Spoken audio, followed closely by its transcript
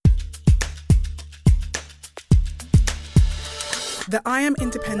The I Am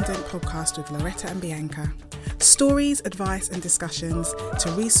Independent podcast with Loretta and Bianca. Stories, advice and discussions to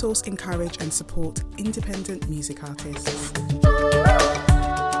resource, encourage and support independent music artists.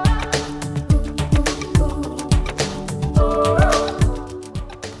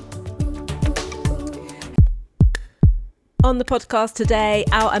 On the podcast today,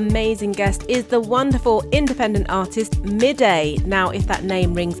 our amazing guest is the wonderful independent artist Midday. Now, if that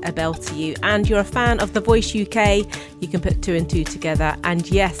name rings a bell to you and you're a fan of The Voice UK, you can put two and two together. And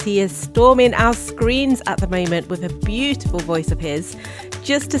yes, he is storming our screens at the moment with a beautiful voice of his.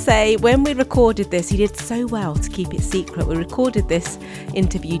 Just to say, when we recorded this, he did so well to keep it secret. We recorded this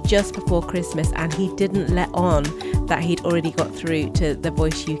interview just before Christmas and he didn't let on that he'd already got through to The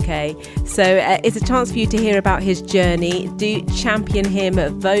Voice UK. So it's a chance for you to hear about his journey. Do champion him,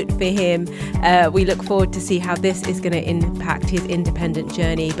 vote for him. We look forward to see how this is going to impact his independent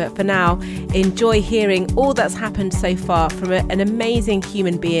journey. But for now, enjoy hearing all that's happened so far from an amazing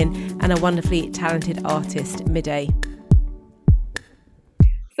human being and a wonderfully talented artist, Midday.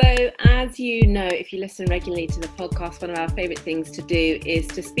 So, as you know, if you listen regularly to the podcast, one of our favourite things to do is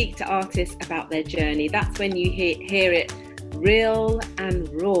to speak to artists about their journey. That's when you hear it real and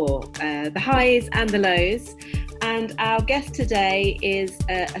raw, the highs and the lows. And our guest today is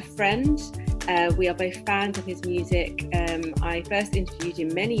a friend. We are both fans of his music. I first interviewed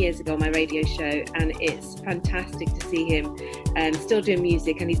him many years ago on my radio show, and it's fantastic to see him still doing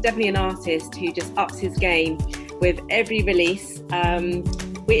music. And he's definitely an artist who just ups his game with every release.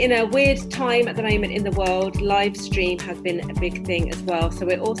 We're in a weird time at the moment in the world. Live stream has been a big thing as well. So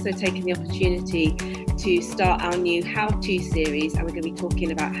we're also taking the opportunity to start our new how-to series, and we're going to be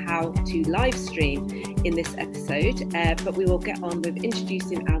talking about how to live stream in this episode. But we will get on with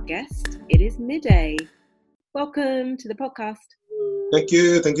introducing our guest. It is Midday. Welcome to the podcast. Thank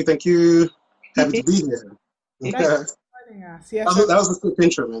you. Happy to be here. Thanks for joining us. Yes, that was a quick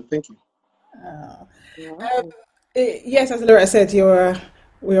intro, man. Thank you. Yes, as Loretta said,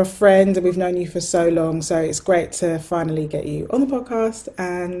 we're friends and we've known you for so long, so it's great to finally get you on the podcast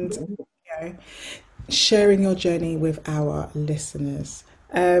and sharing your journey with our listeners.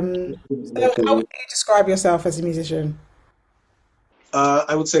 So how would you describe yourself as a musician?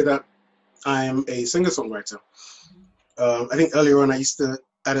 I would say that I'm a singer-songwriter. I think earlier on I used to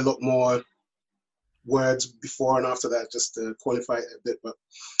add a lot more words before and after that just to qualify it a bit, but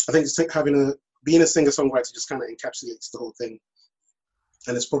I think being a singer-songwriter just kind of encapsulates the whole thing.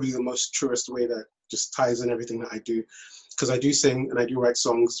 And it's probably the most truest way that just ties in everything that I do. Because I do sing and I do write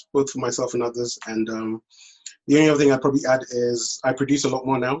songs, both for myself and others. And the only other thing I'd probably add is I produce a lot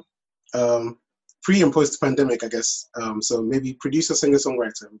more now. Pre and post pandemic, I guess. So maybe producer, singer,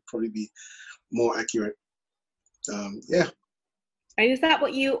 songwriter would probably be more accurate. Yeah. And is that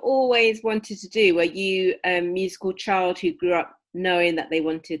what you always wanted to do? Were you a musical child who grew up knowing that they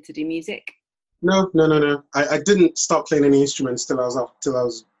wanted to do music? No. I didn't start playing any instruments till I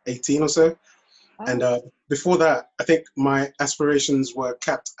was 18 or so. Oh. And before that, I think my aspirations were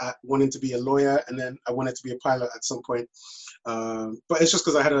capped at wanting to be a lawyer, and then I wanted to be a pilot at some point. But it's just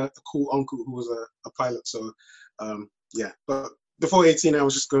because I had a cool uncle who was a pilot. So yeah, but before 18, I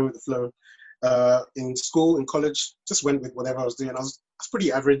was just going with the flow. In school, in college, just went with whatever I was doing. I was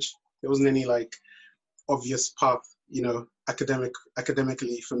pretty average. There wasn't any like obvious path,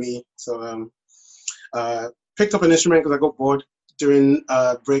 academically for me. So picked up an instrument because I got bored during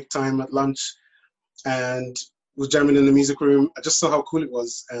break time at lunch and was jamming in the music room. I just saw how cool it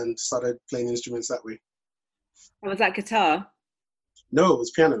was and started playing instruments that way. Was that guitar? No, it was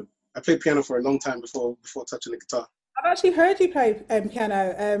piano. I played piano for a long time before touching the guitar. I've actually heard you play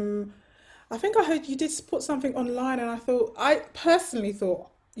piano. I think I heard you did put something online, and I personally thought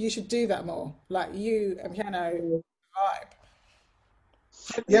you should do that more, like you and piano vibe.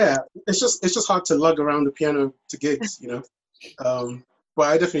 Yeah, it's just hard to lug around the piano to gigs, but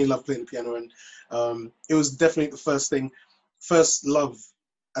I definitely love playing the piano, and it was definitely the first love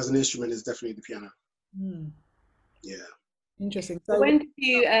as an instrument is definitely the piano. Yeah. Interesting. So when did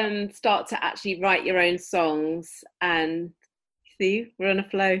you start to actually write your own songs? And see, we're on a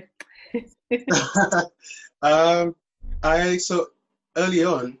flow. So early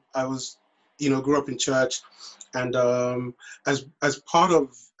on, I was, grew up in church. And as part of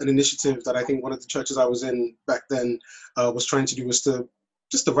an initiative that I think one of the churches I was in back then was trying to do was to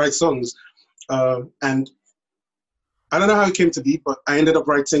write songs. And I don't know how it came to be, but I ended up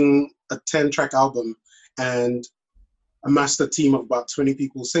writing a 10-track album and amassed a team of about 20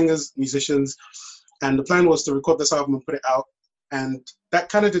 people, singers, musicians. And the plan was to record this album and put it out. And that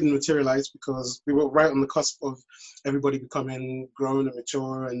kind of didn't materialize because we were right on the cusp of everybody becoming grown and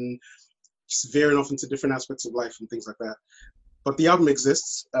mature and just veering off into different aspects of life and things like that. but the album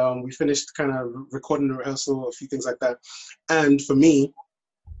exists. We finished kind of recording the rehearsal, a few things like that. And for me,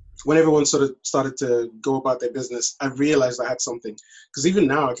 when everyone sort of started to go about their business, I realized I had something. Because even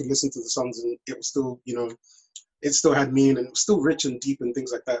now, I could listen to the songs and it was still, it still had meaning and it was still rich and deep and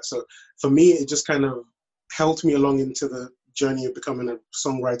things like that. So for me, it just kind of helped me along into the journey of becoming a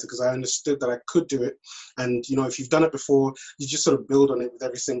songwriter, because I understood that I could do it. And, if you've done it before, you just sort of build on it with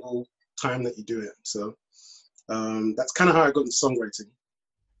every single time that you do it. So that's kind of how I got into songwriting.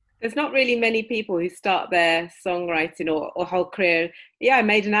 There's not really many people who start their songwriting or whole career. Yeah, I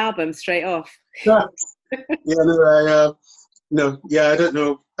made an album straight off. Yeah, I don't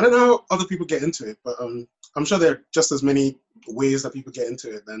know. I don't know how other people get into it, but I'm sure there are just as many ways that people get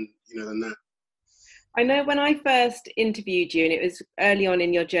into it than that. I know when I first interviewed you, and it was early on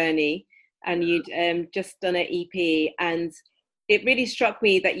in your journey, and you'd just done an EP, and it really struck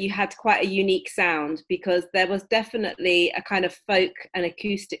me that you had quite a unique sound, because there was definitely a kind of folk and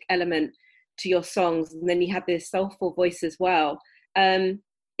acoustic element to your songs, and then you had this soulful voice as well.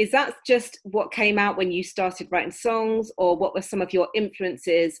 Is that just what came out when you started writing songs, or what were some of your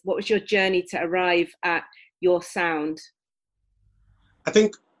influences? What was your journey to arrive at your sound? I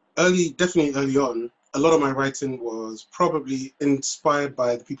think definitely early on, a lot of my writing was probably inspired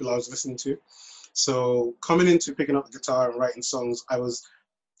by the people I was listening to. So coming into picking up the guitar and writing songs, I was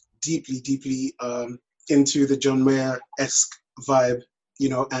deeply, deeply into the John Mayer-esque vibe,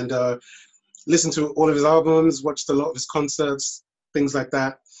 and listened to all of his albums, watched a lot of his concerts, things like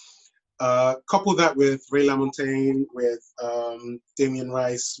that. Couple that with Ray LaMontagne, with Damien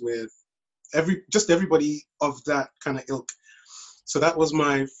Rice, with everybody of that kind of ilk. So that was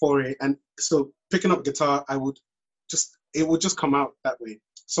my foray. And so picking up guitar, it would just come out that way.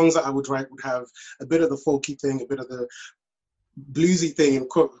 Songs that I would write would have a bit of the folky thing, a bit of the bluesy thing, in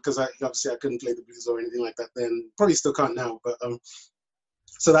quote, because obviously I couldn't play the blues or anything like that then. Probably still can't now, but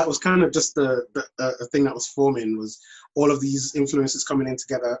so that was kind of just the thing that was forming, was all of these influences coming in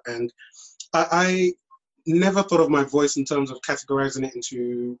together. And I never thought of my voice in terms of categorizing it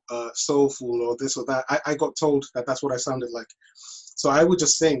into soulful or this or that. I got told that that's what I sounded like. So I would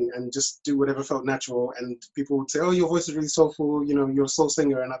just sing and just do whatever felt natural. And people would say, oh, your voice is really soulful, you're a soul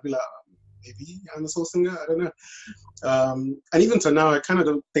singer. And I'd be like, maybe I'm a soul singer, I don't know. And even to now, I kind of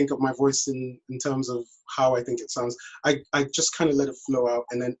don't think of my voice in terms of how I think it sounds. I just kind of let it flow out.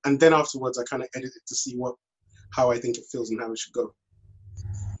 And then afterwards, I kind of edit it to see how I think it feels and how it should go.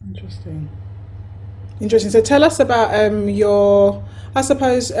 Interesting. So tell us about your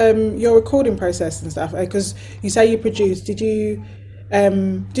recording process and stuff. Because you say you produced. Did you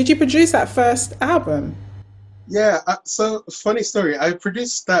produce that first album? Yeah. So funny story. I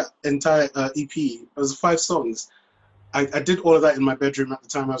produced that entire EP. It was 5 songs. I did all of that in my bedroom at the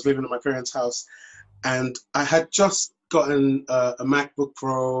time. I was living in my parents' house, and I had just gotten a MacBook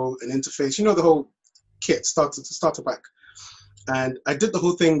Pro, an interface. The whole kit, starter pack. And I did the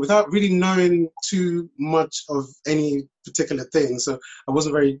whole thing without really knowing too much of any particular thing. So I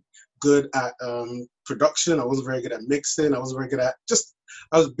wasn't very good at production. I wasn't very good at mixing. I wasn't very good at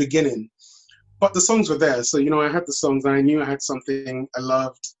I was beginning. But the songs were there. So, I had the songs and I knew I had something I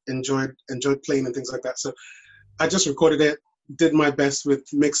loved, enjoyed playing and things like that. So I just recorded it, did my best with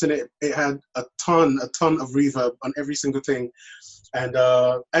mixing it. It had a ton of reverb on every single thing. And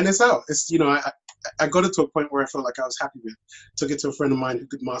it's out. It's, I got it to a point where I felt like I was happy with it. Took it to a friend of mine who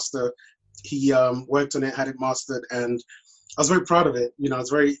could master. He worked on it, had it mastered, and I was very proud of it.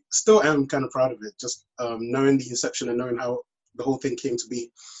 Still am kind of proud of it, just knowing the inception and knowing how the whole thing came to be.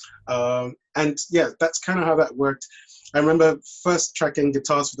 And yeah, that's kind of how that worked. I remember first tracking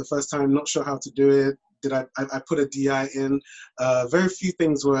guitars for the first time, not sure how to do it. I put a DI in. Very few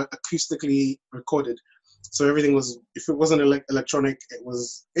things were acoustically recorded. So everything was, if it wasn't electronic, it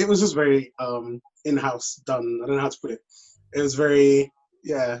was just very in-house done. I don't know how to put it. It was very,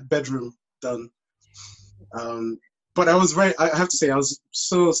 bedroom done. But I have to say, I was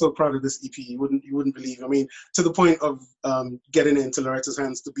so proud of this EP. You wouldn't believe. I mean, to the point of getting it into Loretta's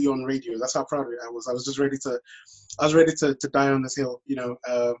hands to be on radio. That's how proud of it I was. I was ready to die on this hill.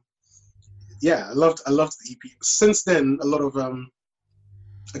 I loved the EP. Since then, a lot of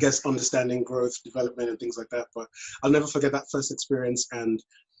I guess understanding growth, development, and things like that. But I'll never forget that first experience and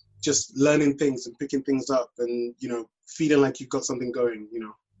just learning things and picking things up and feeling like you've got something going.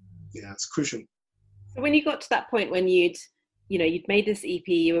 It's crucial. So when you got to that point when you'd made this EP,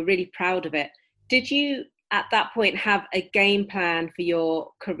 you were really proud of it. Did you at that point have a game plan for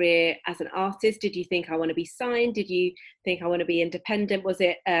your career as an artist? Did you think, I want to be signed? Did you think, I want to be independent? Was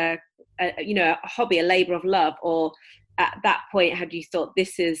it a hobby, a labor of love? Or at that point, had you thought,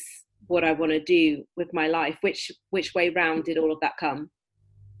 this is what I want to do with my life? Which way round did all of that come?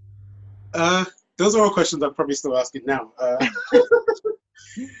 Those are all questions I'm probably still asking now.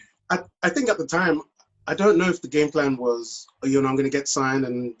 I think at the time, I don't know if the game plan was, I'm going to get signed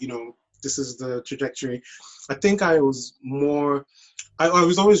and, this is the trajectory. I think I was more, I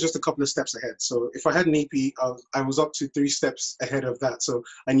was always just a couple of steps ahead. So if I had an EP, I was up to 3 steps ahead of that. So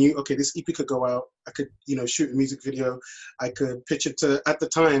I knew, okay, this EP could go out. I could, shoot a music video. I could pitch it to, at the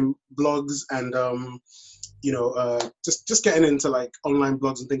time, blogs and, just getting into like online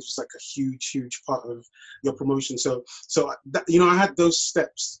blogs and things was like a huge part of your promotion. So that, I had those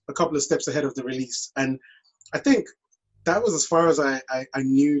steps, a couple of steps ahead of the release. And I think that was as far as I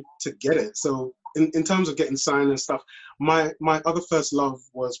knew to get it. So in terms of getting signed and stuff, my other first love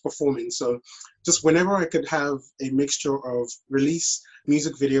was performing. So just whenever I could have a mixture of release,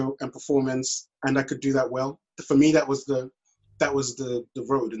 music video, and performance, and I could do that well, for me that was the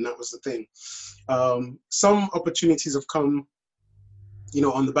road, and that was the thing. Some opportunities have come,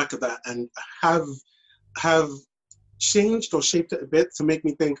 on the back of that, and have changed or shaped it a bit to make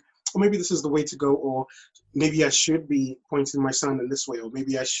me think, oh, maybe this is the way to go, or maybe I should be pointing my sound in this way, or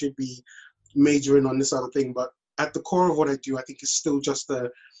maybe I should be majoring on this other thing. But at the core of what I do, I think is still just to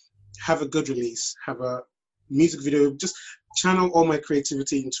have a good release, have a music video, just channel all my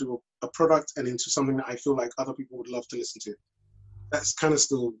creativity into a product and into something that I feel like other people would love to listen to. That's kind of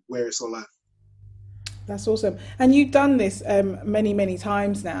still where it's all at. That's awesome. And you've done this many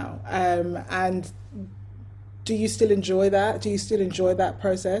times now. And do you still enjoy that? Do you still enjoy that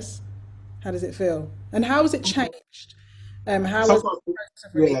process? How does it feel? And how has it changed? How has the process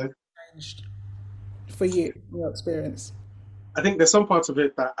of release changed for you, your experience? I think there's some parts of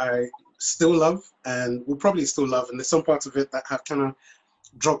it that I still love and will probably still love. And there's some parts of it that have kind of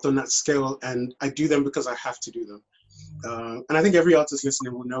dropped on that scale, and I do them because I have to do them. And I think every artist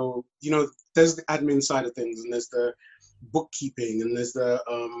listening will know, there's the admin side of things, and there's the bookkeeping, and there's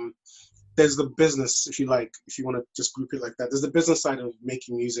the business, if you like, if you want to just group it like that. There's the business side of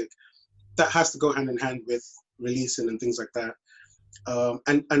making music that has to go hand in hand with releasing and things like that.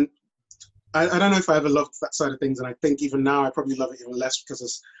 And I don't know if I ever loved that side of things, and I think even now I probably love it even less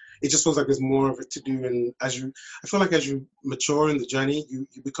because it just feels like there's more of it to do. And I feel like as you mature in the journey, you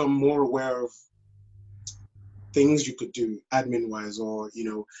become more aware of things you could do admin-wise or,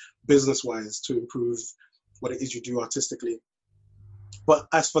 business-wise to improve what it is you do artistically. But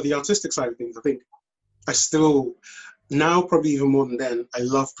as for the artistic side of things, I think I still, now probably even more than then, I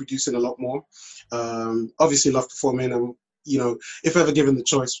love producing a lot more. Obviously love performing. And, if ever given the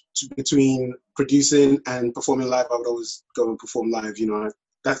choice between producing and performing live, I would always go and perform live. I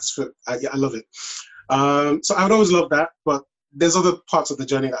love it. So I would always love that, but there's other parts of the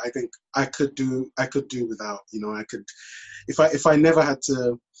journey that I think I could do without. I could, if I never had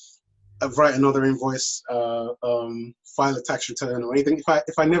to write another invoice, file a tax return or anything,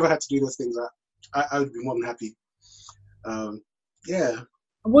 if I never had to do those things, I would be more than happy. Yeah.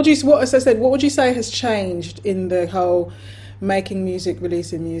 As I said, what would you say has changed in the whole making music,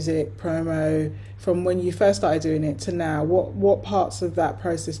 releasing music, promo, from when you first started doing it to now? What parts of that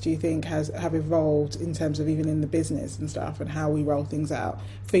process do you think have evolved in terms of even in the business and stuff and how we roll things out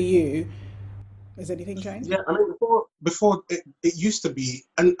for you? Has anything changed? Yeah, I mean, before it used to be,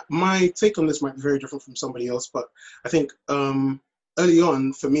 and my take on this might be very different from somebody else, but I think early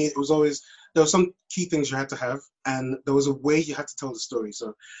on for me, it was always, there were some key things you had to have, and there was a way you had to tell the story.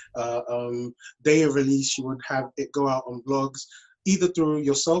 So day of release, you would have it go out on blogs, either through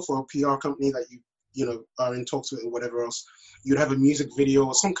yourself or a PR company that you are in talks with or whatever else. You'd have a music video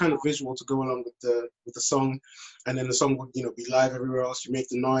or some kind of visual to go along with the song, and then the song would be live everywhere else. You make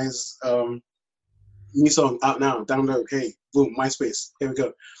the noise. New song out now, download, hey, boom, MySpace, here we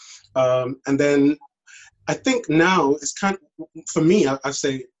go. And then I think now it's kind of, for me, I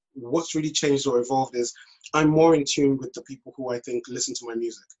say what's really changed or evolved is I'm more in tune with the people who I think listen to my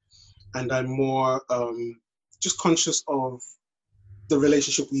music. And I'm more just conscious of the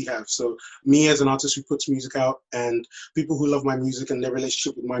relationship we have. So me as an artist who puts music out and people who love my music and their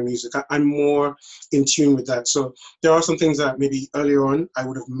relationship with my music, I'm more in tune with that. So there are some things that maybe earlier on I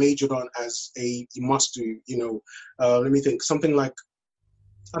would have majored on as a must do, let me think, something like,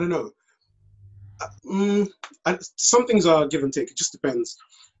 I don't know. Some things are give and take, it just depends.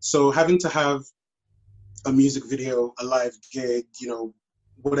 So having to have a music video, a live gig,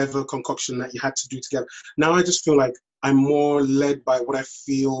 whatever concoction that you had to do together. Now I just feel like I'm more led by what I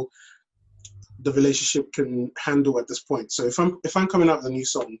feel the relationship can handle at this point. So if I'm coming out with a new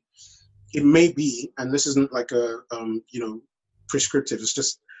song, it may be, and this isn't like a prescriptive, it's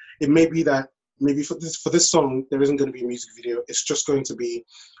just, it may be that maybe for this song, there isn't going to be a music video. It's just going to be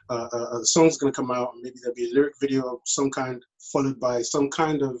the song's going to come out, and maybe there'll be a lyric video of some kind, followed by some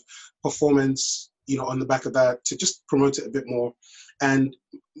kind of performance, on the back of that to just promote it a bit more. And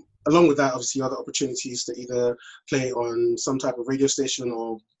along with that, obviously, other opportunities to either play on some type of radio station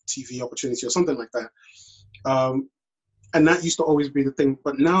or TV opportunity or something like that. And that used to always be the thing,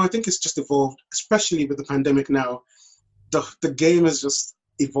 but now I think it's just evolved, especially with the pandemic now. The game has just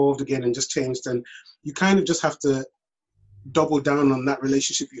evolved again and just changed, and you kind of just have to double down on that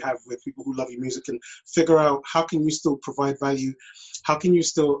relationship you have with people who love your music and figure out how can you still provide value, how can you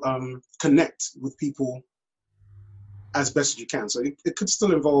still connect with people as best as you can. So it could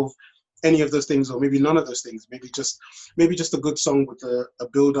still involve any of those things, or maybe none of those things. Maybe just a good song with a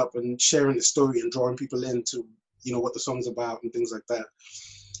build up and sharing the story and drawing people into what the song's about and things like that.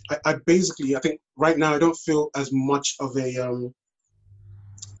 I basically, I think right now I don't feel as much of a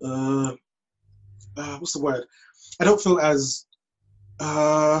what's the word? I don't feel as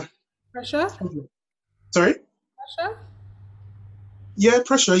pressure. Sorry? Pressure? Yeah,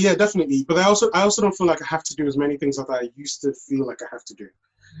 pressure. Yeah, definitely. But I also don't feel like I have to do as many things that I used to feel like I have to do.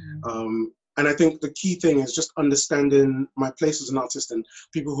 And I think the key thing is just understanding my place as an artist and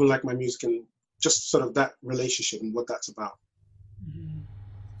people who like my music, and just sort of that relationship and what that's about.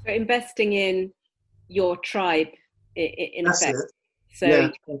 So investing in your tribe, in That's effect. it. So Yeah.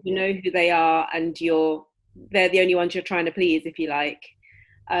 you know who they are, and they're the only ones you're trying to please, if you like.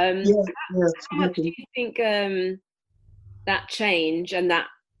 How much do you think that change and that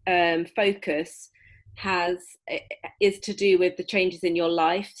focus is to do with the changes in your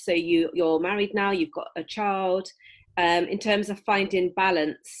life? So you're married now, you've got a child. In terms of finding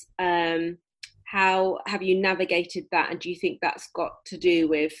balance, how have you navigated that, and do you think that's got to do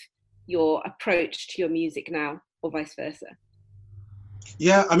with your approach to your music now, or vice versa?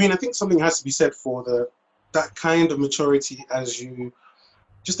 Yeah, I mean, I think something has to be said for that kind of maturity as you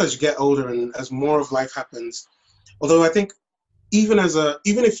get older and as more of life happens. Although I think even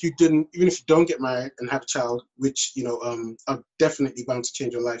if you don't get married and have a child, which are definitely bound to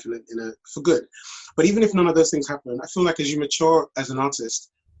change your life for good. But even if none of those things happen, I feel like as you mature as an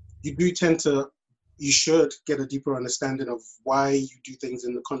artist, you should get a deeper understanding of why you do things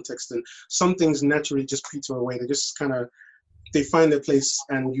in the context, and some things naturally just peter away. They just they find their place,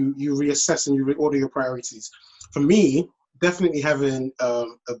 and you reassess and you reorder your priorities. For me, definitely having a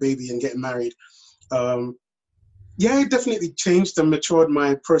baby and getting married, it definitely changed and matured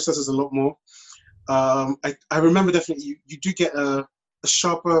my processes a lot more. I remember definitely you do get a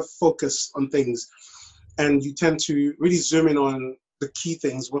sharper focus on things, and you tend to really zoom in on the key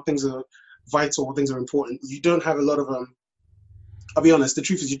things, what things are vital, what things are important. You don't have a lot of I'll be honest, the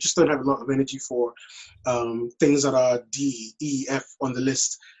truth is you just don't have a lot of energy for things that are D, E, F on the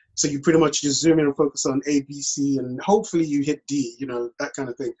list. So you pretty much just zoom in and focus on A, B, C, and hopefully you hit D, that kind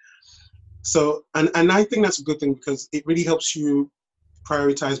of thing. So, and I think that's a good thing, because it really helps you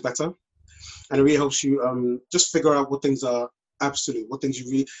prioritize better, and it really helps you just figure out what things are absolute, what things you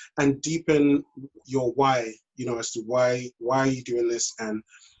really, and deepen your why, as to why are you doing this, and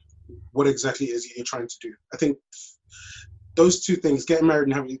what exactly is it you're trying to do. I think those two things, getting married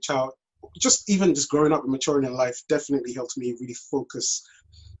and having a child, just growing up and maturing in life, definitely helped me really focus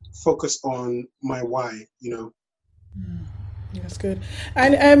on my why. That's good.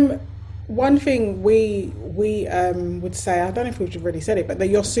 And one thing we would say, I don't know if we've already said it, but that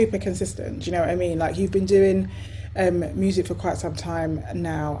you're super consistent. Do you know what I mean? Like, you've been doing music for quite some time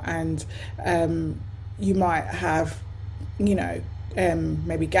now, and you might have,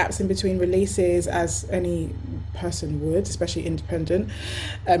 maybe gaps in between releases, as any person would, especially independent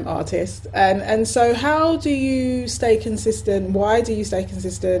artists. And so how do you stay consistent? Why do you stay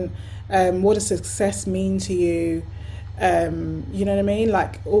consistent? What does success mean to you? You know what I mean?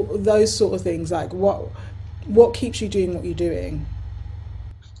 Like, all those sort of things. Like, what keeps you doing what you're doing?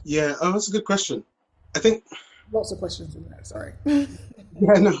 Yeah, that's a good question. I think lots of questions in there. Sorry. Yeah,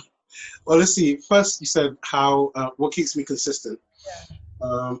 no. Well, let's see. First, you said how what keeps me consistent.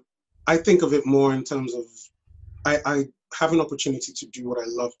 Yeah. I think of it more in terms of I have an opportunity to do what I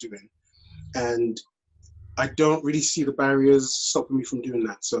love doing, and I don't really see the barriers stopping me from doing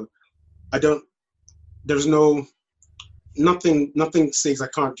that. So there's nothing says I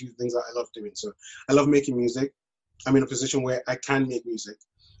can't do things that I love doing. So I love making music. I'm in a position where I can make music.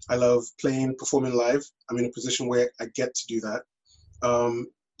 I love performing live. I'm in a position where I get to do that.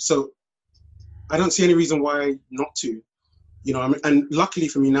 So I don't see any reason why not to, and luckily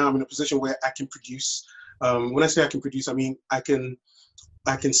for me now, I'm in a position where I can produce. When I say I can produce, I mean, I can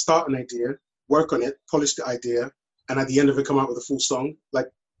start an idea, work on it, polish the idea, and at the end of it, come out with a full song.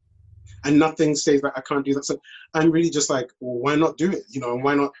 Like, and nothing says that I can't do that. So I'm really just like, well, why not do it? And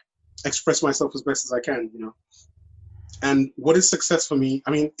why not express myself as best as I can? And what is success for me?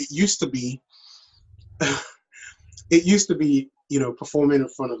 I mean, it used to be, performing in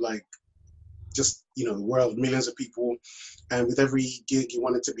front of like just the world, millions of people, and with every gig you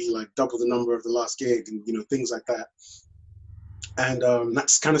want it to be like double the number of the last gig, and things like that. And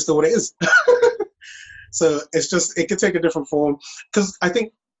that's kind of still what it is. So it's just, it could take a different form, because I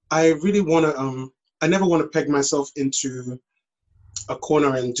think I really want to, I never want to peg myself into a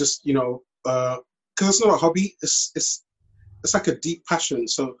corner and just, because it's not a hobby, it's like a deep passion.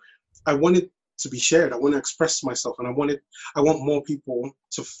 So I want it to be shared. I want to express myself, and I want more people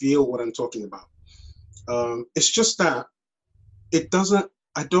to feel what I'm talking about. It's just that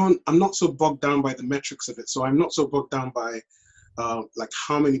I'm not so bogged down by the metrics of it. So I'm not so bogged down by like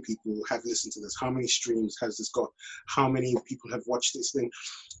how many people have listened to this, how many streams has this got, how many people have watched this thing.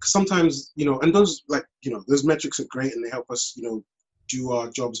 Because sometimes, and those those metrics are great and they help us, do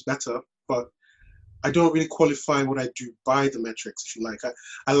our jobs better. But I don't really qualify what I do by the metrics, if you like.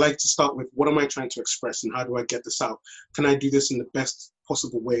 I like to start with, what am I trying to express and how do I get this out? Can I do this in the best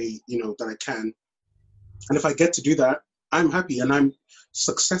possible way, that I can? And if I get to do that, I'm happy and I'm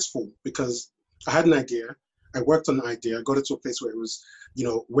successful, because I had an idea. I worked on the idea. I got it to a place where it was,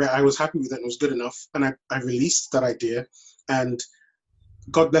 where I was happy with it and it was good enough. And I released that idea. And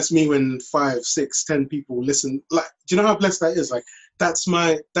God bless me when 5, 6, 10 people listen. Like, do you know how blessed that is? Like, that's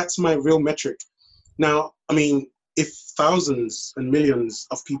my real metric. Now, I mean, if thousands and millions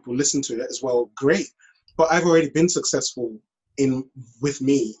of people listen to it as well, great. But I've already been successful with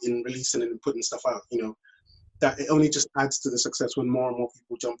me in releasing and putting stuff out, that it only just adds to the success when more and more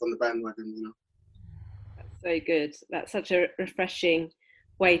people jump on the bandwagon, So good. That's such a refreshing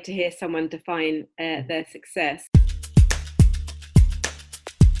way to hear someone define their success.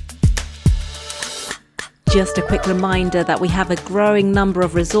 Just a quick reminder that we have a growing number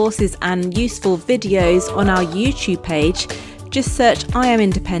of resources and useful videos on our YouTube page. Just search I Am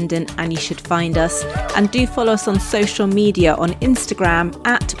Independent and you should find us. And do follow us on social media, on Instagram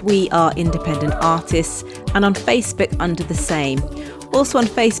 @WeAreIndependentArtists and on Facebook under the same. Also on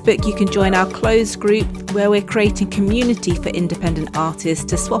Facebook, you can join our closed group where we're creating community for independent artists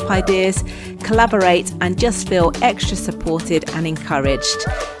to swap ideas, collaborate, and just feel extra supported and encouraged.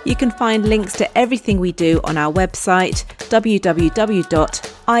 You can find links to everything we do on our website,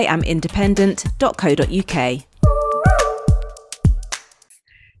 www.IamIndependent.co.uk.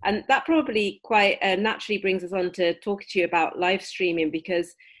 And that probably quite naturally brings us on to talk to you about live streaming,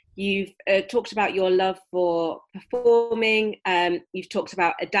 because you've talked about your love for performing, you've talked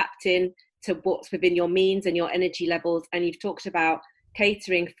about adapting to what's within your means and your energy levels, and you've talked about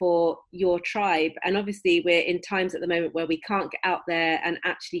catering for your tribe. And obviously we're in times at the moment where we can't get out there and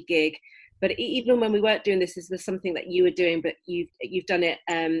actually gig. But even when we weren't doing this was something that you were doing, but you've done it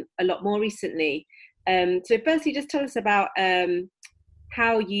a lot more recently. So firstly, just tell us about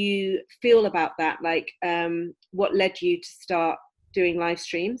how you feel about that, like what led you to start doing live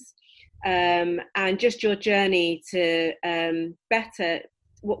streams, and just your journey to better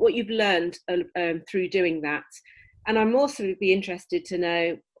what you've learned through doing that. And I'm also be interested to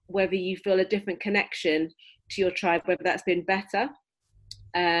know whether you feel a different connection to your tribe, whether that's been better,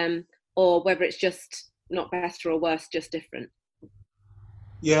 or whether it's just not better or worse, just different.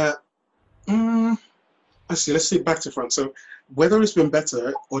 Yeah. Let's see back to front. So whether it's been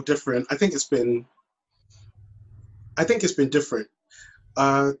better or different, I think it's been different.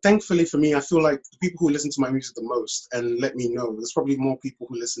 Thankfully for me, I feel like the people who listen to my music the most and let me know, there's probably more people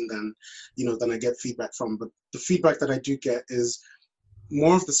who listen than I get feedback from. But the feedback that I do get is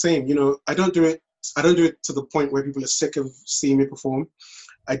more of the same. I don't do it to the point where people are sick of seeing me perform.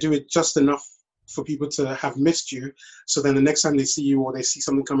 I do it just enough for people to have missed you, so then the next time they see you or they see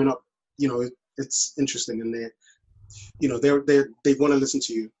something coming up, it's interesting, and they want to listen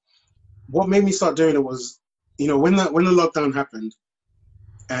to you. What made me start doing it was, when the lockdown happened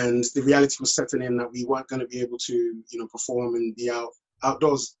and the reality was setting in that we weren't going to be able to, perform and be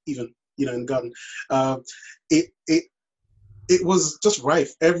outdoors even, in the garden. It was just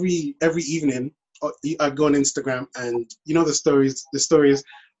rife. Every evening I'd go on Instagram and, the stories,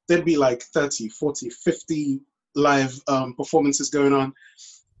 there'd be like 30, 40, 50 live performances going on,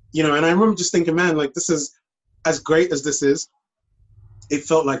 and I remember just thinking, man, like, this is, as great as this is, it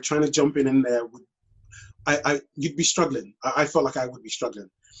felt like trying to jump in there you'd be struggling. I felt like I would be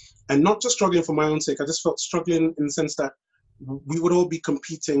struggling, and not just struggling for my own sake. I just felt struggling in the sense that we would all be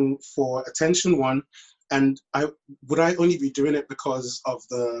competing for attention, one, and would I only be doing it because of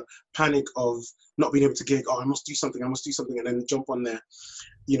the panic of not being able to gig? Oh, I must do something, and then jump on there.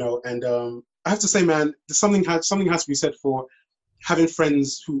 And I have to say, man, something has to be said for having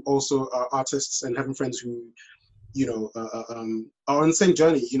friends who also are artists and having friends who, are on the same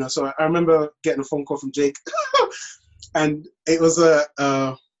journey, So I remember getting a phone call from Jake, and it was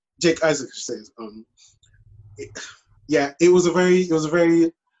Jake Isaac, says, it was a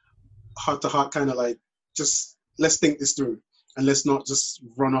very heart to heart kind of like, just let's think this through and let's not just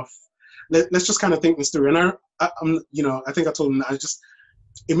run off. Let's just kind of think this through. And I think I told him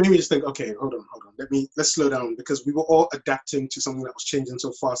it made me just think, okay, hold on. Let's slow down, because we were all adapting to something that was changing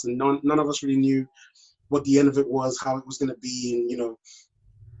so fast, and none of us really knew what the end of it was, how it was going to be, and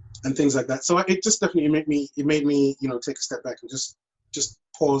and things like that. So it just definitely made me take a step back and just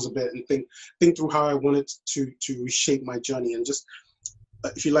pause a bit and think through how I wanted to reshape my journey, and just,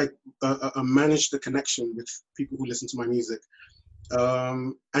 if you like, manage the connection with people who listen to my music.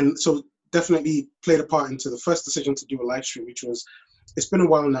 And so definitely played a part into the first decision to do a live stream, which was, it's been a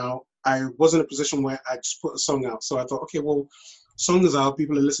while now. I was in a position where I just put a song out. So I thought, okay, well, song is out,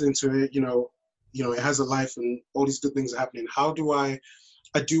 people are listening to it, it has a life and all these good things are happening. How do I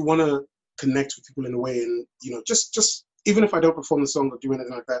do want to connect with people in a way, and, just even if I don't perform the song or do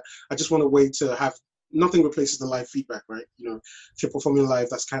anything like that, I just want a way to have, nothing replaces the live feedback, right? If you're performing live,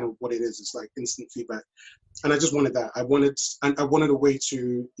 that's kind of what it is. It's like instant feedback. And I just wanted that. I wanted a way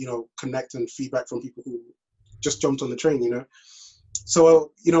to, connect and feedback from people who just jumped on the train,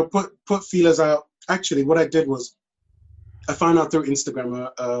 So, put feelers out. Actually, what I did was, I found out through Instagram,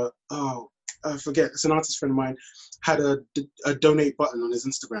 I forget, it's an artist friend of mine, had a donate button on his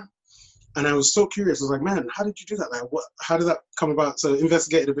Instagram. And I was so curious. I was like, man, how did you do that? Like, how did that come about? So I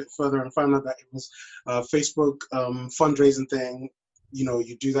investigated a bit further and found out that it was Facebook fundraising thing.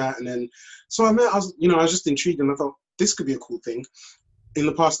 You do that. And then, so I was just intrigued, and I thought this could be a cool thing. In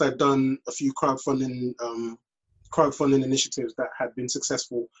the past, I've done a few crowdfunding initiatives that had been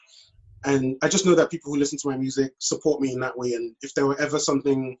successful. And I just know that people who listen to my music support me in that way. And if there were ever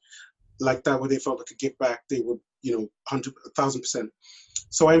something like that where they felt they could give back, they would, 1,000%.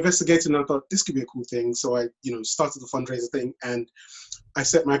 So I investigated, and I thought this could be a cool thing. So I, started the fundraiser thing, and I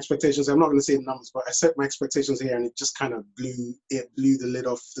set my expectations. I'm not going to say the numbers, but I set my expectations here, and it just kind of blew the lid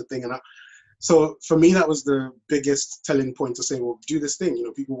off the thing. And so for me, that was the biggest telling point to say, well, do this thing.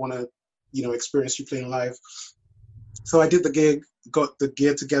 People want to, experience you playing live. So I did the gig, got the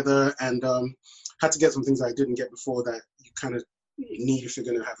gear together, and had to get some things that I didn't get before that you kind of need if you're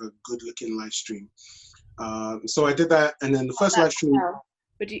going to have a good-looking live stream. So I did that, and then the first live stream.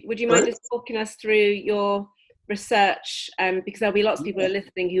 Would you mind just talking us through your research? Because there'll be lots of people who are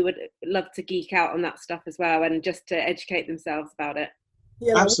listening who would love to geek out on that stuff as well, and just to educate themselves about it.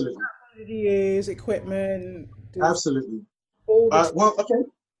 Yeah, absolutely. What did you use? Equipment? Absolutely. Well, okay.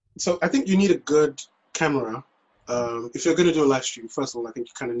 So I think you need a good camera. If you're going to do a live stream, first of all, I think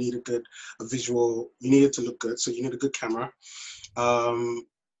you kind of need a visual. You need it to look good, so you need a good camera. And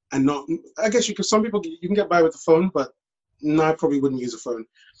not, I guess some people, you can get by with the phone, but no, I probably wouldn't use a phone.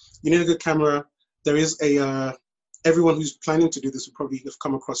 You need a good camera. There is everyone who's planning to do this will probably have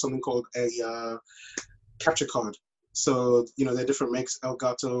come across something called a capture card. So, there are different makes,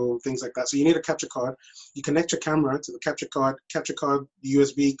 Elgato, things like that. So you need a capture card. You connect your camera to the capture card. Capture card, the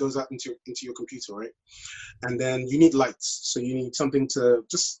USB goes out into your computer, right? And then you need lights. So you need something to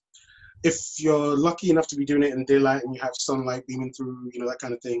just, if you're lucky enough to be doing it in daylight and you have sunlight beaming through, that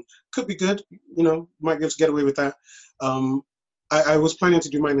kind of thing, could be good. Might be able to get away with that. I was planning to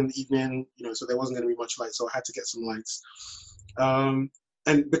do mine in the evening, so there wasn't going to be much light, so I had to get some lights.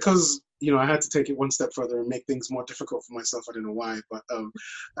 And because, I had to take it one step further and make things more difficult for myself, I don't know why, but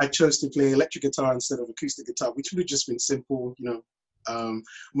I chose to play electric guitar instead of acoustic guitar, which would have just been simple,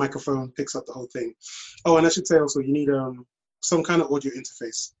 microphone picks up the whole thing. Oh, and I should say also, you need some kind of audio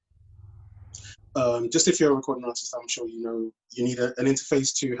interface. Just if you're a recording artist, I'm sure you need an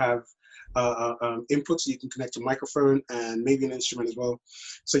interface to have input, so you can connect a microphone and maybe an instrument as well.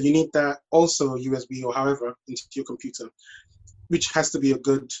 So you need that, also USB or however, into your computer, which has to be a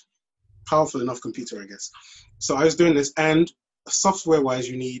good, powerful enough computer, I guess. So I was doing this, and software-wise,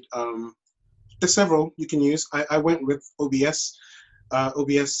 you need, there's several you can use. I went with OBS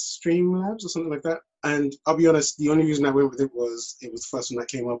Streamlabs or something like that. And I'll be honest, the only reason I went with it was the first one that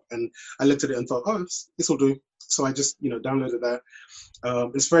came up, and I looked at it and thought, oh, this will do. So I just, downloaded that.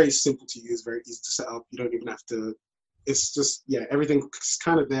 It's very simple to use, very easy to set up. You don't even have to, it's just, everything's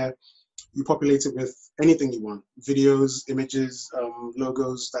kind of there. You populate it with anything you want, videos, images,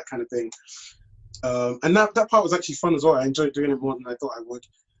 logos, that kind of thing. And that part was actually fun as well. I enjoyed doing it more than I thought I would.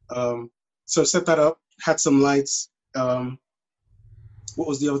 So set that up, had some lights. What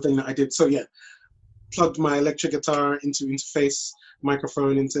was the other thing that I did? So plugged my electric guitar into interface,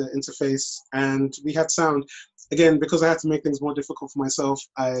 microphone interface, and we had sound. Again, because I had to make things more difficult for myself,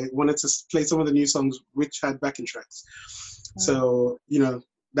 I wanted to play some of the new songs which had backing tracks. So,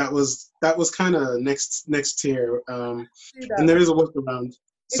 that was kind of next tier. And there is a workaround.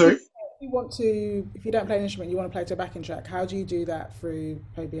 Sorry? If you don't play an instrument, you want to play to a backing track. How do you do that through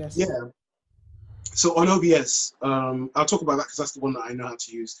OBS? Yeah. So on OBS, I'll talk about that because that's the one that I know how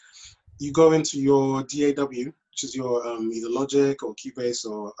to use. You go into your DAW, which is your either Logic or Cubase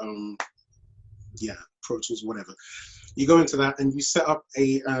or Pro Tools, whatever. You go into that and you set up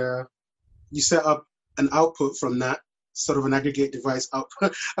an output from that, sort of an aggregate device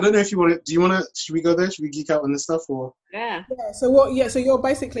output. I don't know if you want to. Should we go there? Should we geek out on this stuff or? Yeah. So you're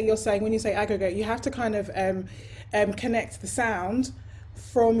saying, when you say aggregate, you have to kind of connect the sound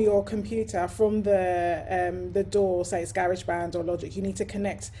from your computer, from the DAW, say it's GarageBand or Logic. You need to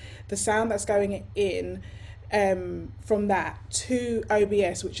connect the sound that's going in from that to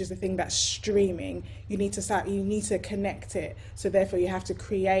OBS, which is the thing that's streaming. You need to connect it. So therefore, you have to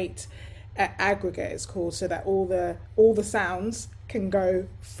create aggregate, it's called, so that all the sounds can go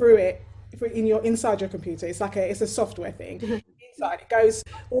through it inside your computer. It's a software thing. Inside it goes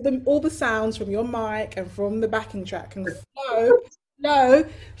all the sounds from your mic and from the backing track can flow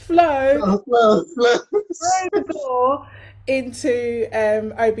through the door into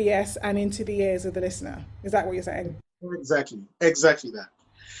OBS and into the ears of the listener. Is that what you're saying? Exactly that.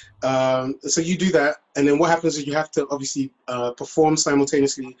 So you do that, and then what happens is you have to obviously perform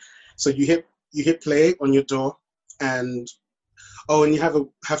simultaneously. So you hit play on your DAW, and you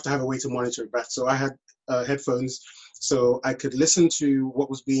have to have a way to monitor it back. So I had headphones, so I could listen to what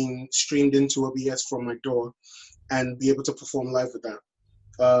was being streamed into OBS from my DAW and be able to perform live with that.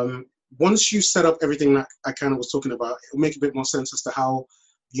 Once you set up everything that I kind of was talking about, it will make a bit more sense as to how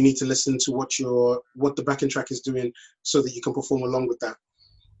you need to listen to what the backing track is doing so that you can perform along with that.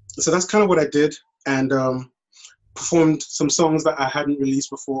 So that's kind of what I did, and performed some songs that I hadn't released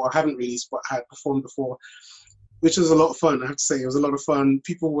before, or haven't released, but had performed before, which was a lot of fun. I have to say, it was a lot of fun.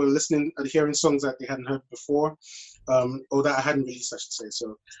 People were listening and hearing songs that they hadn't heard before, or that I hadn't released, I should say.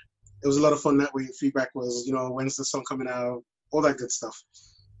 So it was a lot of fun that way. Feedback was, when's the song coming out, all that good stuff.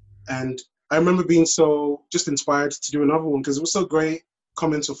 And I remember being so just inspired to do another one because it was so great.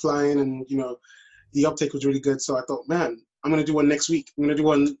 Comments were flying, and the uptake was really good. So I thought, man, I'm gonna do one next week. I'm gonna do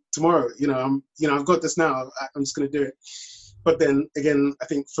one tomorrow. I've got this now. I'm just gonna do it. But then again, I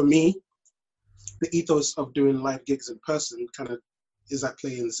think for me, the ethos of doing live gigs in person kind of is at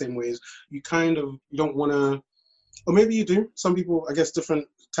play in the same ways. You don't want to, or maybe you do. Some people, I guess, different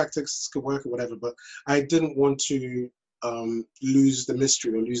tactics could work or whatever. But I didn't want to lose the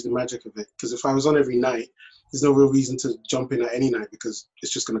mystery or lose the magic of it, because if I was on every night, there's no real reason to jump in at any night because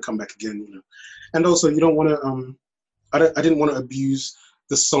it's just going to come back again, And also, you don't want to. I didn't want to abuse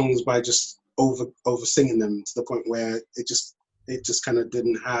the songs by just over singing them to the point where it just kind of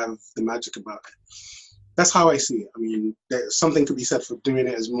didn't have the magic about it. That's how I see it. I mean, something could be said for doing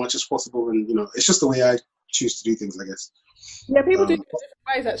it as much as possible, and it's just the way I choose to do things, I guess. Yeah, people do it in different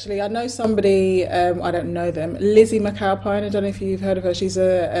ways. Actually, I know somebody. I don't know them. Lizzie McAlpine. I don't know if you've heard of her. She's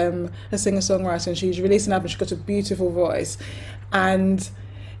a singer-songwriter, and she's released an album. She's got a beautiful voice, and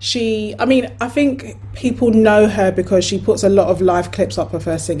I think people know her because she puts a lot of live clips up of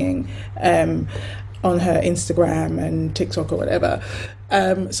her singing on her Instagram and TikTok or whatever.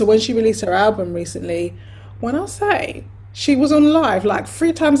 So when she released her album recently, when I say she was on live like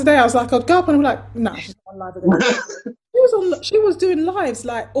 3 times a day, I was like, I'd go up and I'm like, no, she's not on live again. She was doing lives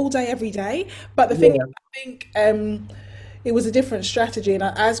like all day, every day. But the thing is, I think it was a different strategy, and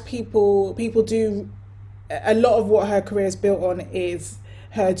as people do, a lot of what her career is built on is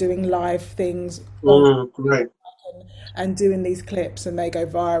her doing live things right. and doing these clips, and they go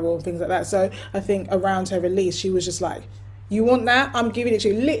viral and things like that. So I think around her release, she was just like, you want that? I'm giving it to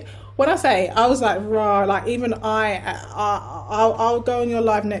you. When I say, I was like, rah, like even I'll go on your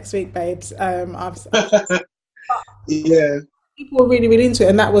live next week, babes. Yeah. People were really, really into it,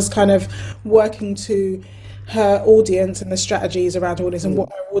 and that was kind of working to her audience and the strategies around her audience and what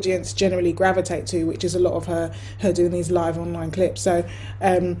her audience generally gravitate to, which is a lot of her doing these live online clips. So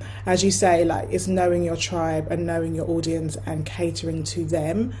as you say, like, it's knowing your tribe and knowing your audience and catering to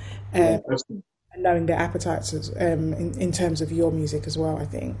them, and knowing their appetites in terms of your music as well, I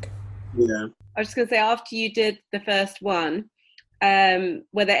think. Yeah. I was just going to say, after you did the first one,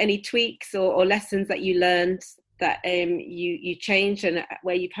 were there any tweaks or lessons that you learned that you changed and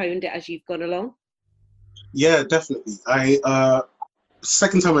where you've honed it as you've gone along? Yeah, definitely.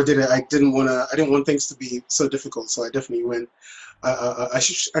 Second time I did it, I didn't want things to be so difficult, so I definitely went I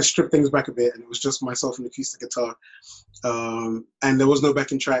stripped things back a bit, and it was just myself and acoustic guitar, and there was no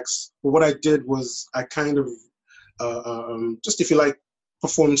backing tracks. But what I did was I kind of just, if you like,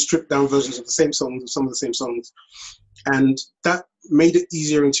 performed stripped down versions of the same songs, some of the same songs, and that made it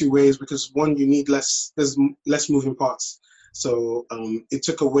easier in two ways, because one, you need there's less moving parts. So it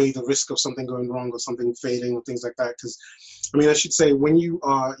took away the risk of something going wrong or something fading or things like that. Because, I mean, I should say, when you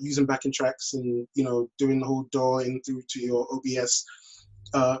are using backing tracks and, you know, doing the whole DAW in through to your OBS,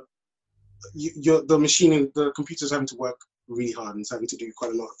 the machine and the computer's having to work really hard, and it's having to do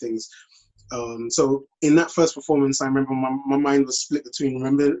quite a lot of things. So in that first performance, I remember my mind was split between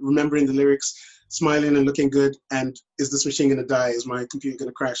remembering the lyrics, smiling and looking good, and is this machine going to die? Is my computer going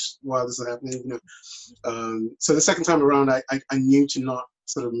to crash while this is happening? You know. So the second time around, I knew to not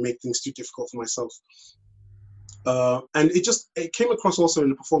sort of make things too difficult for myself. And it came across also in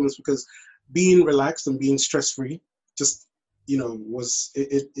the performance, because being relaxed and being stress-free just, you know,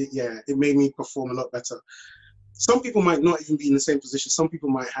 it made me perform a lot better. Some people might not even be in the same position. Some people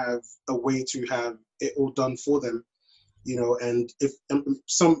might have a way to have it all done for them, you know, and if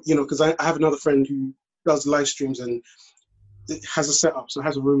some, you know, because I have another friend who does live streams and it has a setup, so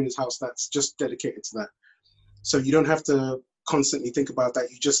has a room in his house that's just dedicated to that. So you don't have to constantly think about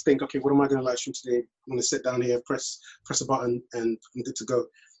that. You just think, okay, what am I going to live stream today? I'm going to sit down here, press a button, and I'm good to go.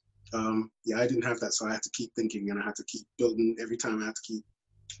 Yeah, I didn't have that, so I had to keep thinking, and I had to keep building every time. I had to keep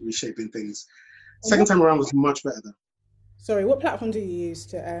reshaping things. Second time around was much better though. Sorry, what platform do you use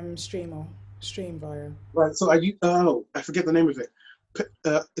to stream via? Right, so I forget the name of it.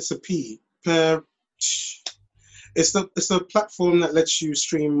 It's a P. It's the platform that lets you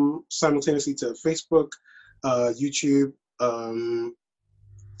stream simultaneously to Facebook, YouTube,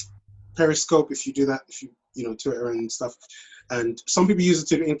 Periscope, if you do that, if you know, Twitter and stuff. And some people use it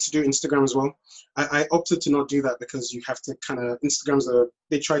to do Instagram as well. I opted to not do that, because you have to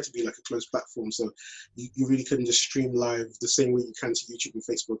they try to be like a closed platform, so you really couldn't just stream live the same way you can to YouTube and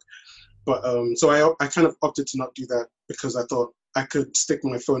Facebook. But so I kind of opted to not do that, because I thought I could stick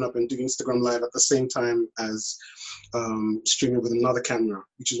my phone up and do Instagram live at the same time as streaming with another camera,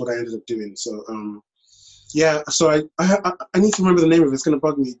 which is what I ended up doing. So yeah, so I need to remember the name of it. It's going to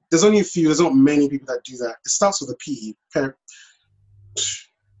bug me. There's only a few. There's not many people that do that. It starts with a P. Get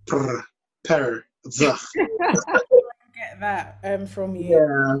that from you.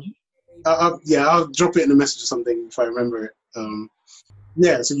 Yeah. I'll drop it in a message or something if I remember it.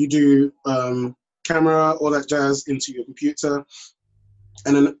 Yeah, so you do camera, all that jazz into your computer,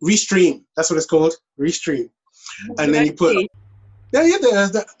 and then restream. That's what it's called, restream. And then you put restream.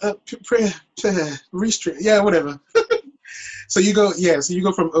 Yeah, whatever. So you go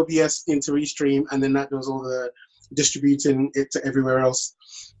from OBS into restream, and then that does all the distributing it to everywhere else.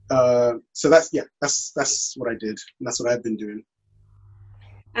 So that's what I did, and that's what I've been doing.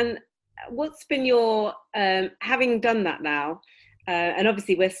 And what's been your having done that now? And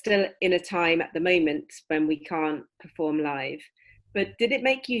obviously we're still in a time at the moment when we can't perform live, but did it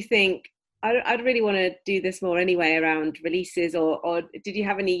make you think, I'd really want to do this more anyway around releases, or did you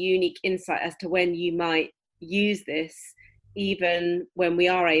have any unique insight as to when you might use this, even when we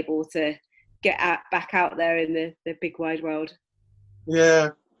are able to get back out there in the big wide world?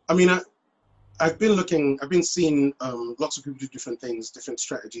 Yeah, I mean, I've been seeing lots of people do different things, different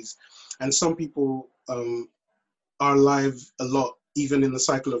strategies, and some people are live a lot, even in the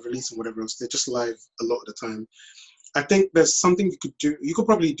cycle of release and whatever else. They're just live a lot of the time. I think there's something you could do. You could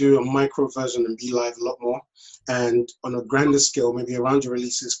probably do a micro version and be live a lot more, and on a grander scale, maybe around your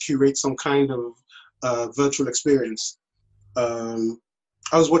releases, curate some kind of virtual experience. I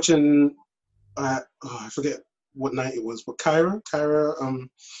was watching, I forget what night it was, but Kyra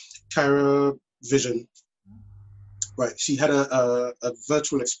Vision, right? She had a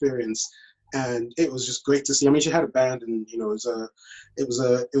virtual experience, and it was just great to see. I mean, she had a band, and you know, it was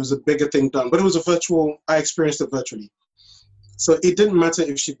a bigger thing done, but it was a virtual. I experienced it virtually, so it didn't matter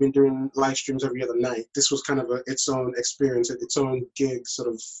if she'd been doing live streams every other night. This was kind of its own experience, its own gig, sort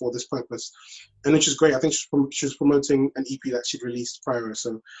of for this purpose, and which is great. I think she was promoting an EP that she'd released prior,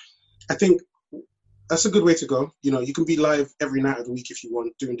 so I think that's a good way to go. You know, you can be live every night of the week if you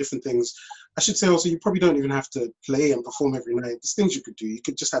want, doing different things. I should say also, you probably don't even have to play and perform every night. There's things you could do. You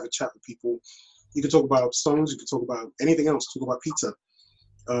could just have a chat with people. You could talk about songs. You could talk about anything else. Talk about pizza.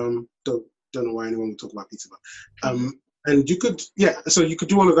 Don't know why anyone would talk about pizza, but and you could, so you could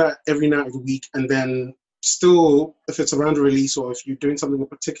do all of that every night of the week, and then still, if it's around a release or if you're doing something in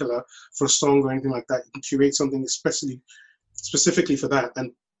particular for a song or anything like that, you can curate something specifically for that.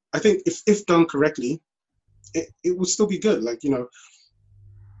 And I think if done correctly, it would still be good. Like, you know,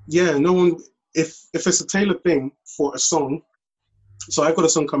 no one, if it's a tailored thing for a song, So I've got a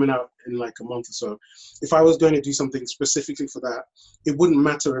song coming out in like a month or so. If I was going to do something specifically for that, it wouldn't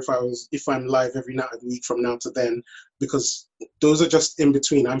matter if I'm live every night of the week from now to then, because those are just in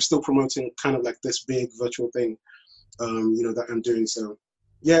between. I'm still promoting kind of like this big virtual thing, that I'm doing. So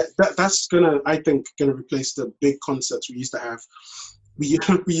yeah, that's I think gonna replace the big concerts we used to have. We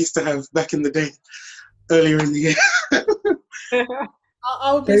used to have back in the day, earlier in the year.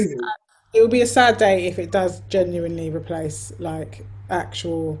 I would be sad. It would be a sad day if it does genuinely replace like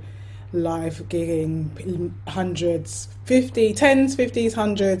actual live gigging, hundreds, 50s,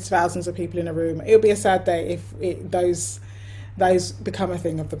 hundreds, thousands of people in a room. It would be a sad day if those become a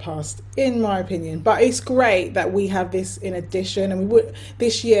thing of the past, in my opinion. But it's great that we have this in addition, and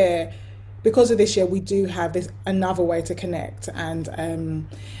because of this year, we do have this another way to connect, and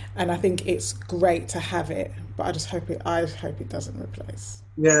I think it's great to have it. But I hope it doesn't replace.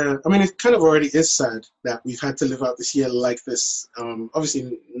 Yeah, I mean, it kind of already is sad that we've had to live out this year like this.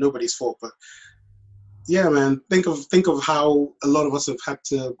 Obviously, nobody's fault, but yeah, man, think of how a lot of us have had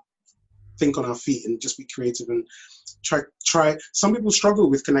to think on our feet and just be creative and try. Some people struggle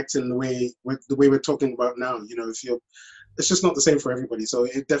with connecting the way we're talking about now. It's just not the same for everybody. So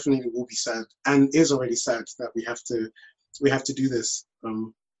it definitely will be sad, and is already sad that we have to do this.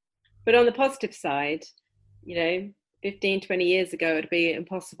 But on the positive side, 15, 20 years ago, it'd be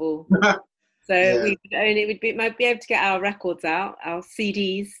impossible. So yeah. we might be able to get our records out, our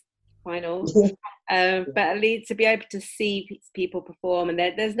CDs, vinyl, but at least to be able to see people perform, and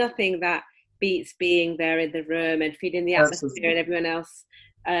there's nothing that beats being there in the room and feeling the atmosphere. Absolutely. And everyone else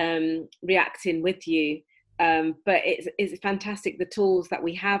reacting with you. But it's fantastic, the tools that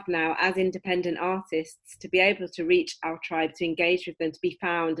we have now as independent artists to be able to reach our tribe, to engage with them, to be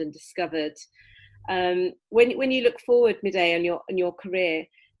found and discovered. When you look forward, Mide, on your career,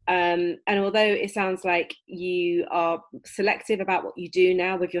 and although it sounds like you are selective about what you do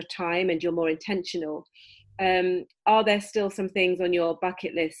now with your time and you're more intentional, are there still some things on your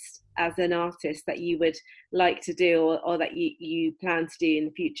bucket list as an artist that you would like to do, or that you plan to do in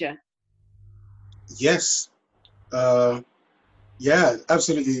the future? Yes. Yeah,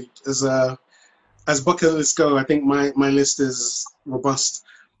 absolutely. As bucket lists go, I think my list is robust.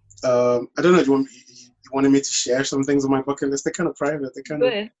 I don't know, you wanted me to share some things on my bucket list? They're kind of private. They're kind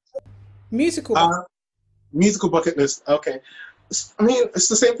of musical bucket list. Okay. I mean, it's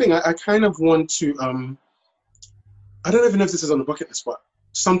the same thing. I kind of want to, I don't even know if this is on the bucket list, but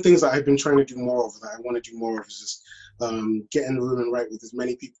some things that I've been trying to do more of, that I want to do more of, is just get in the room and write with as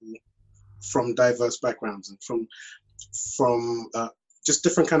many people from diverse backgrounds and from just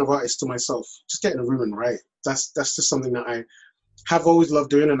different kind of artists to myself. Just get in the room and write. That's just something that I have always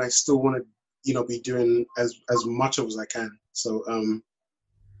loved doing, and I still want to, be doing as much of as I can. So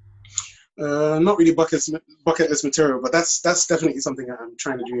not really bucket list material, but that's definitely something that I'm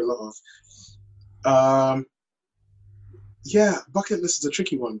trying to do a lot of. Yeah, bucket list is a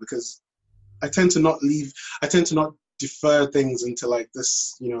tricky one because I tend to not defer things into like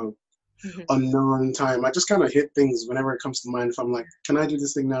this, unknown time. I just kind of hit things whenever it comes to mind. If I'm like, can I do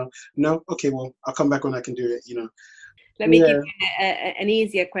this thing now? No? Okay, well, I'll come back when I can do it, Let me give you an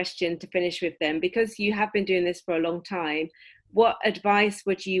easier question to finish with then. Because you have been doing this for a long time, what advice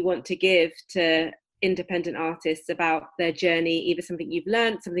would you want to give to independent artists about their journey? Either something you've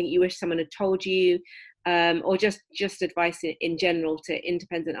learned, something you wish someone had told you, or just advice in general to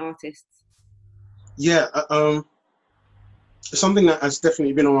independent artists? Yeah, something that has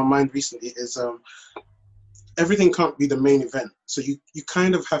definitely been on my mind recently is everything can't be the main event. So you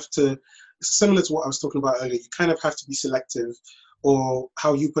kind of have to, similar to what I was talking about earlier, you kind of have to be selective, or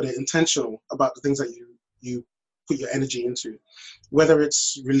how you put it, intentional about the things that you put your energy into. Whether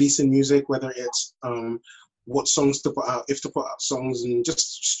it's releasing music, whether it's what songs to put out, if to put out songs, and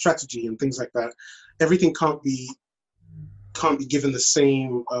just strategy and things like that. Everything can't be given the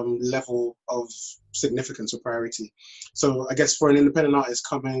same level of significance or priority. So I guess for an independent artist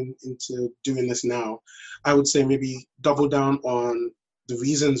coming into doing this now, I would say maybe double down on the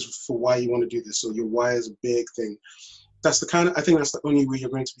reasons for why you want to do this. So your why is a big thing. I think that's the only way you're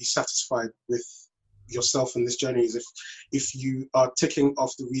going to be satisfied with yourself in this journey, is if you are ticking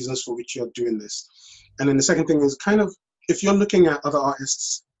off the reasons for which you're doing this. And then the second thing is kind of, if you're looking at other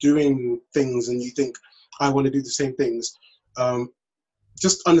artists doing things and you think, I want to do the same things,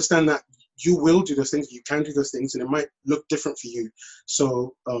 just understand that you will do those things, you can do those things, and it might look different for you.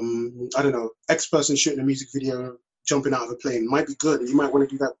 So, I don't know, X person shooting a music video, jumping out of a plane might be good, and you might want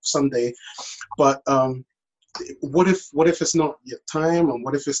to do that someday. But what if it's not your time, and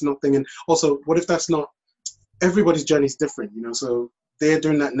what if it's not thing? And also, what if that's not, everybody's journey is different, so they're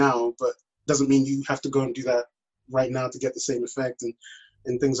doing that now, but doesn't mean you have to go and do that, right now to get the same effect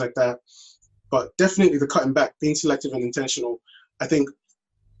and things like that. But definitely the cutting back, being selective and intentional. I think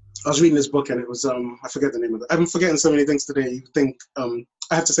I was reading this book and it was, I forget the name of it. I'm forgetting so many things today. You think, I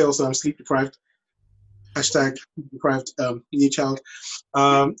have to say also I'm sleep deprived. Hashtag deprived, new child.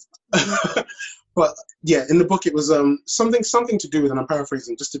 But yeah, in the book it was something to do with, and I'm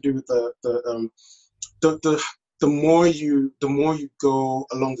paraphrasing, just to do with the more you go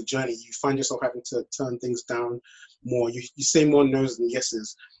along the journey, you find yourself having to turn things down more. You say more no's than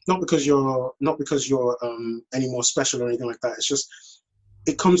yeses, not because you're any more special or anything like that. It's just,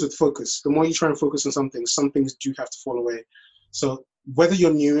 it comes with focus. The more you try and focus on something, some things do have to fall away. So whether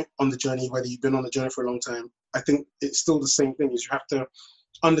you're new on the journey, whether you've been on the journey for a long time, I think it's still the same thing. Is you have to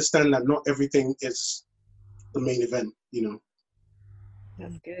understand that not everything is the main event, you know.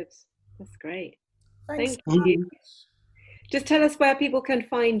 That's good. That's great. Thanks. Thank you. Just tell us where people can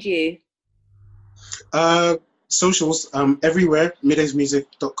find you. Socials, everywhere,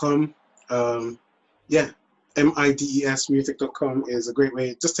 middaysmusic.com. midesmusic.com is a great way.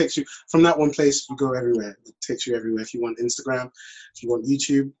 It just takes you from that one place, you go everywhere. It takes you everywhere. If you want Instagram, if you want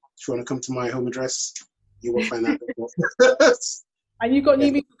YouTube, if you want to come to my home address, you will find that. And you've got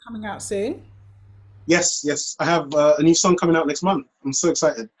new music coming out soon? Yes. I have a new song coming out next month. I'm so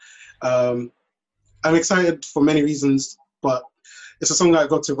excited. I'm excited for many reasons, but it's a song that I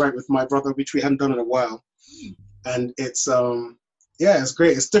got to write with my brother, which we hadn't done in a while. And it's, it's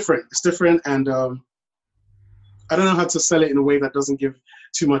great. It's different. And I don't know how to sell it in a way that doesn't give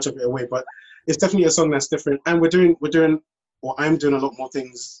too much of it away, but it's definitely a song that's different. And I'm doing a lot more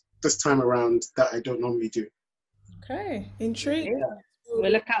things this time around that I don't normally do. Okay, intrigued. Yeah.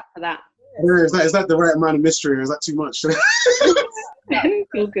 We'll look out for that. Is that the right amount of mystery, or is that too much?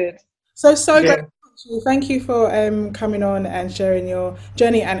 Feel good. So great. Thank you for coming on and sharing your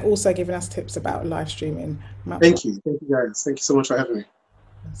journey and also giving us tips about live streaming. Thank you guys. Thank you so much for having me.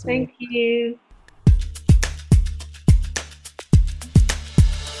 Thank you.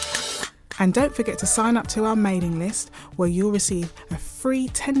 And don't forget to sign up to our mailing list, where you'll receive a free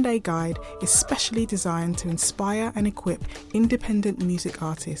 10-day guide especially designed to inspire and equip independent music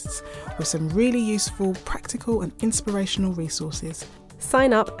artists with some really useful, practical and inspirational resources.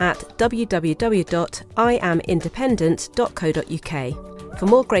 Sign up at www.iamindependent.co.uk. For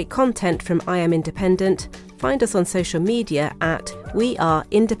more great content from I Am Independent, find us on social media at We Are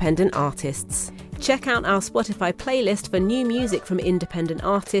Independent Artists. Check out our Spotify playlist for new music from independent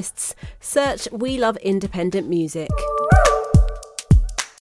artists. Search We Love Independent Music.